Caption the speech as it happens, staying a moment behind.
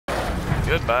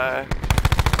Goodbye.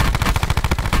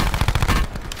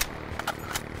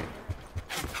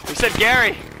 He said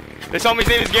Gary. This homie's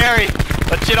name is Gary.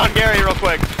 Let's shit on Gary real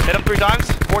quick. Hit him 3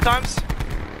 times? 4 times?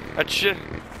 Let's shit.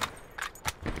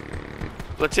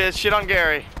 Let's hit shit on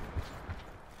Gary.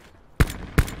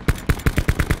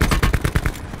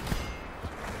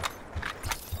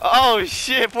 Oh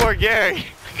shit, poor Gary.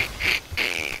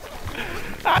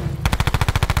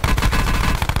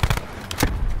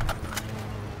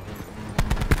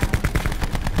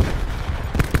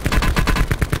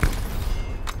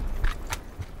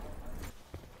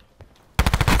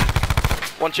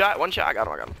 One shot, I got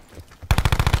him.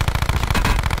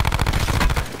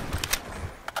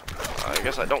 I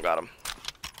guess I don't got him.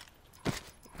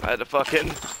 I had to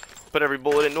fucking put every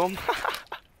bullet into him.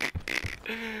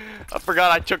 I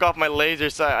forgot I took off my laser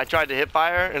sight. I tried to hip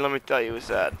fire, and let me tell you, it was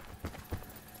sad.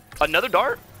 Another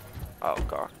dart? Oh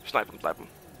god, snipe him.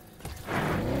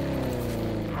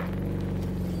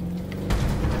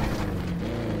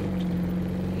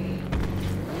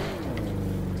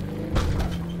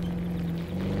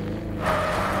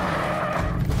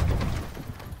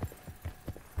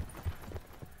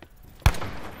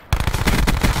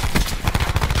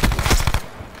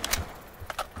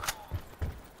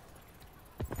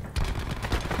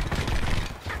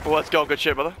 Well, let's go. Good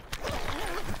shit, brother.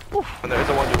 Whew. And there's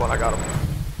a 1v1. I got him.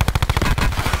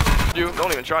 You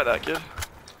don't even try that, kid.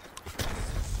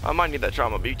 I might need that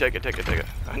trauma, but you take it.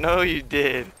 I know you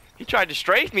did. He tried to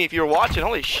strafe me if you were watching.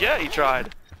 Holy shit, he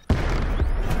tried.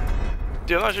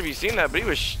 Dude, I'm not sure if you've seen that, but he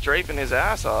was strafing his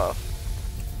ass off.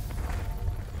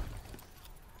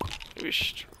 He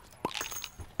was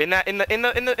in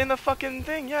the fucking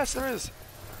thing. Yes, there is.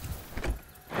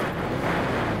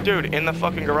 Dude, in the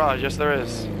fucking garage. Yes, there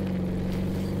is.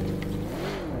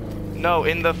 No,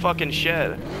 in the fucking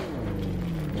shed.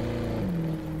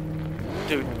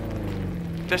 Dude,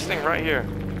 this thing right here.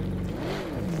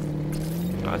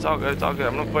 No, it's all good. I'm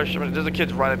gonna push him. There's a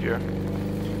kid right up here.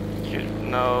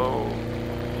 No.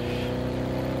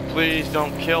 Please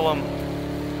don't kill him.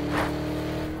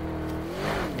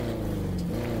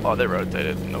 Oh, they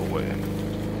rotated. No way.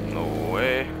 No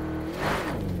way.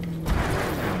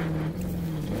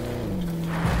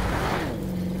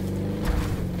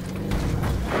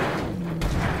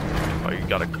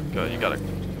 You gotta.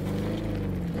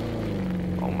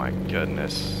 Oh my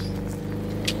goodness.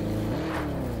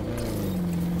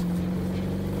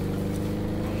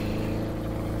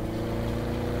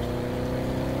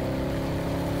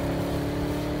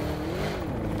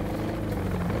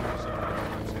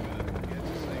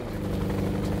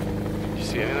 Did you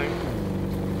see anything?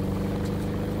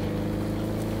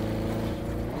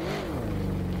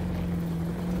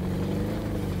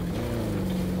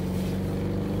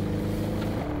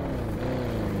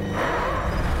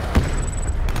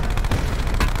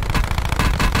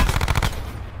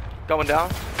 Going down.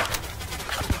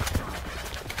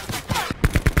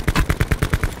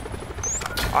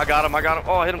 I got him.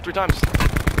 Oh, I hit him 3 times.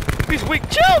 He's weak.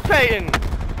 Chill, Peyton.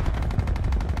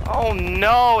 Oh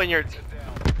no, and you're.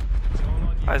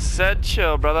 I said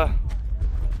chill, brother.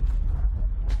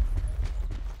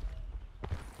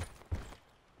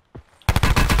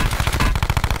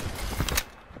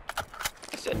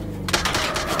 That's it.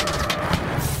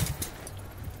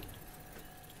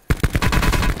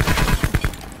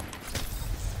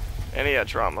 And he had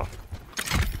trauma.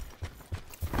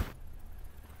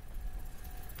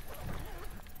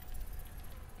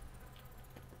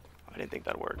 I didn't think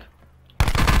that'd work.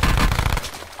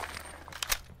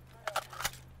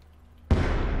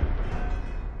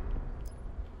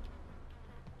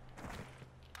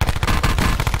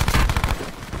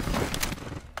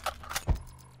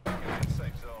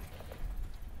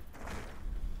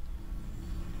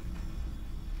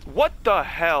 What the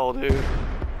hell, dude?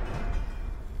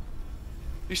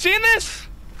 You seeing this?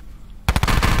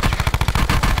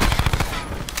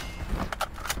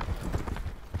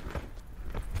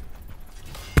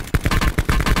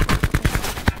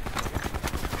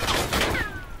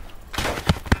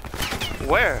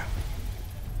 Where?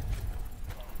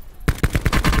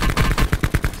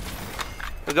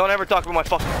 Don't ever talk about my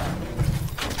fucking.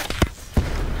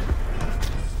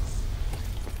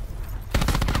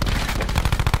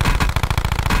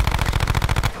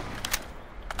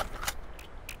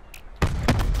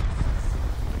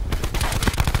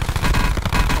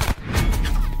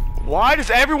 Why does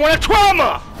everyone have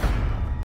trauma?